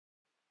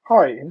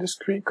Hi, in this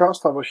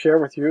screencast I will share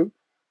with you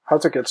how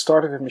to get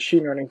started with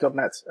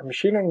MachineLearning.net, a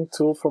machine learning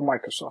tool from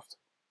Microsoft.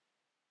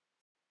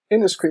 In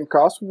this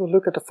screencast we will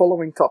look at the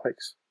following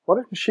topics. What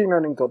is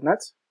MachineLearning.net,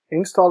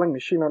 installing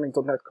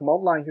MachineLearning.net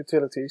command line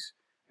utilities,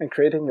 and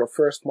creating your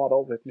first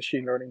model with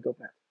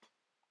MachineLearning.net.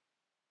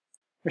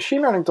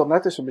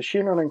 MachineLearning.net is a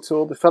machine learning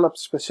tool developed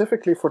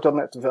specifically for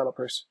 .NET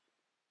developers.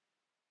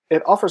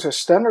 It offers a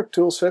standard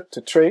toolset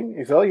to train,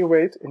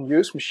 evaluate, and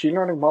use machine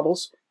learning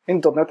models in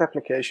 .NET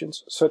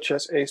applications such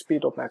as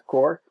ASP.NET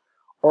Core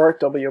or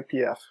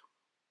WPF.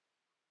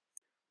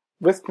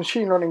 With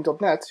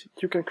MachineLearning.net,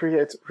 you can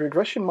create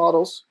regression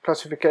models,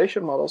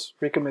 classification models,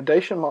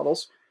 recommendation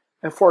models,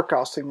 and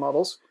forecasting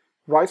models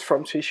right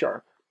from C#.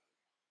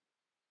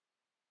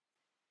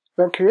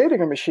 When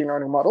creating a machine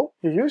learning model,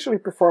 you usually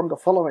perform the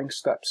following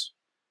steps.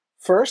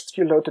 First,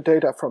 you load the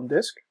data from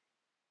disk.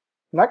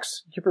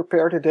 Next, you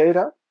prepare the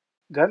data.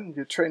 Then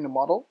you train the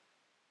model.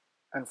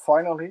 And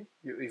finally,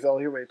 you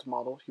evaluate the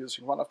model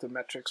using one of the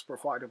metrics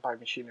provided by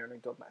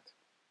MachineLearning.net.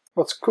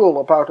 What's cool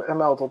about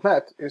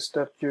ML.net is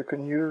that you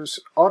can use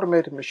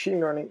automated machine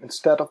learning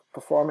instead of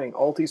performing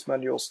all these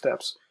manual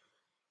steps.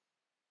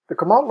 The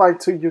command line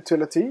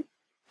utility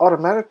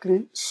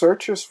automatically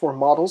searches for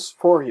models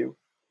for you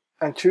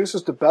and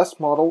chooses the best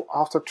model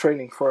after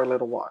training for a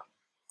little while.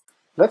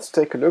 Let's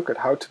take a look at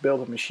how to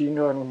build a machine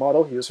learning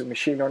model using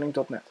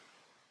MachineLearning.net.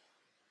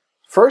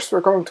 First,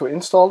 we're going to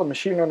install the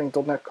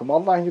MachineLearning.net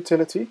command line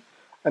utility,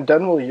 and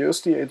then we'll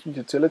use the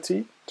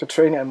utility to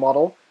train a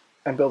model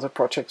and build a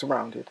project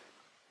around it.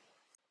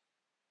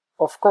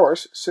 Of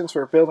course, since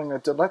we're building a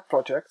 .NET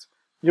project,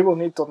 you will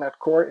need .NET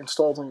Core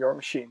installed on your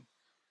machine.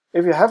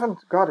 If you haven't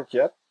got it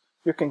yet,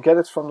 you can get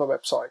it from the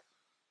website.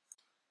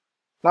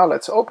 Now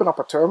let's open up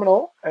a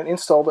terminal and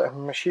install the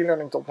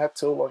MachineLearning.net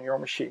tool on your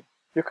machine.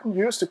 You can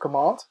use the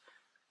command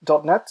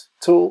 .NET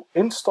tool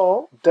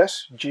install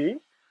 -g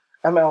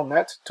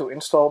mlnet to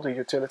install the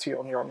utility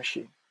on your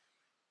machine.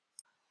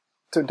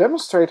 To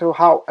demonstrate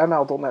how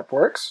ML.net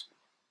works,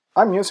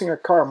 I'm using a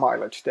car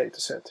mileage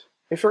dataset.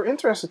 If you're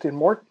interested in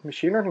more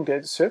machine learning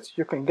datasets,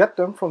 you can get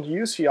them from the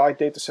UCI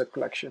dataset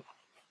collection.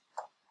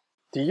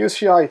 The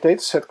UCI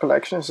dataset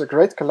collection is a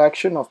great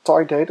collection of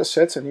toy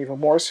datasets and even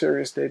more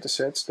serious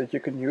datasets that you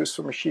can use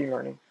for machine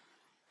learning.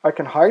 I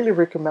can highly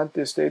recommend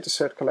this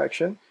dataset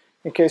collection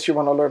in case you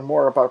want to learn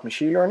more about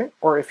machine learning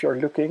or if you're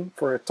looking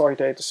for a toy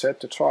dataset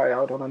to try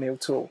out on a new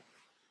tool.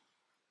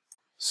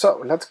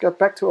 So let's get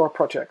back to our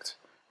project.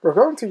 We're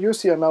going to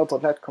use the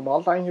ML.net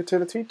command line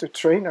utility to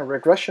train a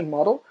regression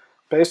model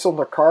based on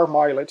the car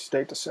mileage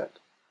dataset.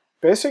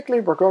 Basically,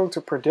 we're going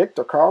to predict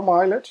the car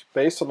mileage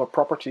based on the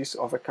properties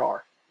of a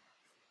car.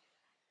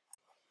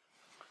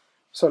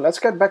 So let's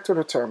get back to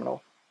the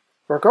terminal.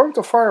 We're going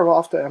to fire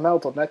off the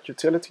ML.net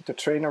utility to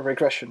train a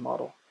regression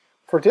model.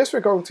 For this, we're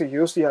going to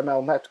use the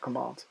mlnet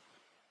command.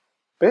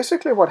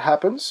 Basically what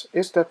happens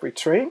is that we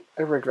train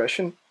a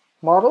regression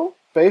model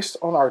based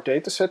on our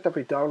dataset that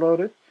we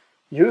downloaded,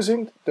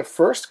 using the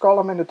first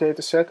column in the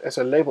dataset as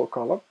a label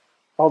column.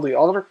 All the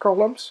other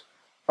columns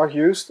are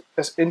used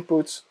as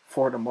inputs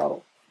for the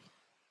model.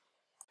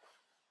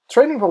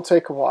 Training will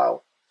take a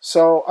while,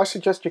 so I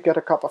suggest you get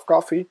a cup of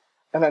coffee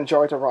and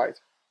enjoy the ride.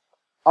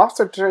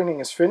 After training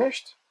is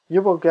finished,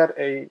 you will get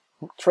a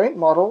trained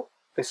model,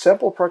 a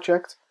sample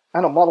project,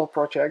 and a model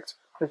project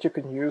that you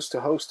can use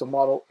to host the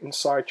model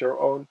inside your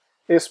own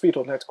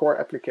ASP.NET Core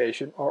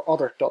application or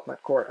other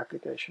 .NET Core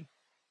application.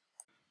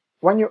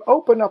 When you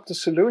open up the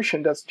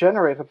solution that's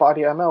generated by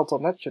the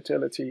ML.NET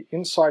utility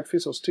inside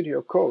Visual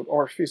Studio Code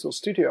or Visual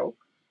Studio,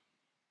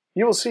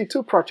 you will see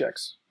two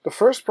projects. The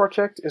first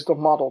project is the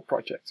model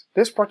project.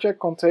 This project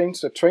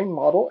contains the trained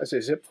model as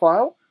a zip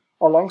file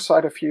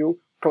alongside a few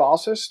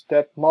classes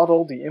that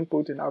model the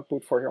input and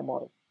output for your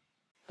model.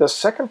 The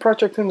second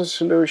project in the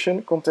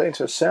solution contains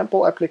a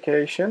sample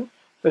application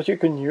that you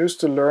can use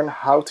to learn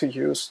how to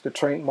use the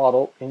trained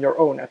model in your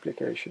own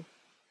application.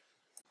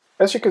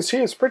 As you can see,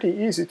 it's pretty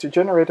easy to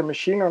generate a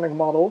machine learning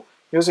model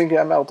using the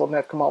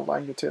ML.NET command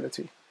line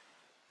utility.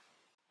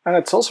 And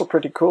it's also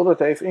pretty cool that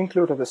they've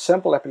included a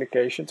sample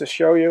application to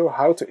show you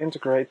how to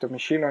integrate the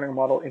machine learning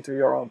model into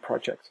your own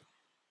project.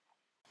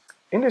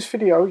 In this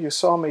video, you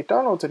saw me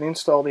download and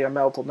install the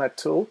ML.NET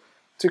tool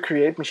to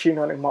create machine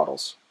learning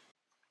models.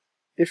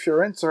 If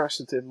you're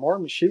interested in more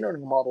machine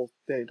learning model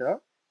data,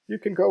 you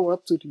can go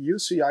up to the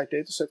UCI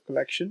dataset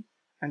collection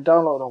and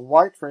download a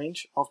wide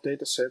range of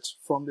datasets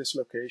from this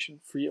location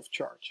free of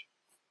charge.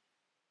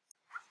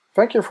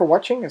 Thank you for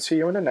watching and see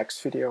you in the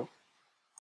next video.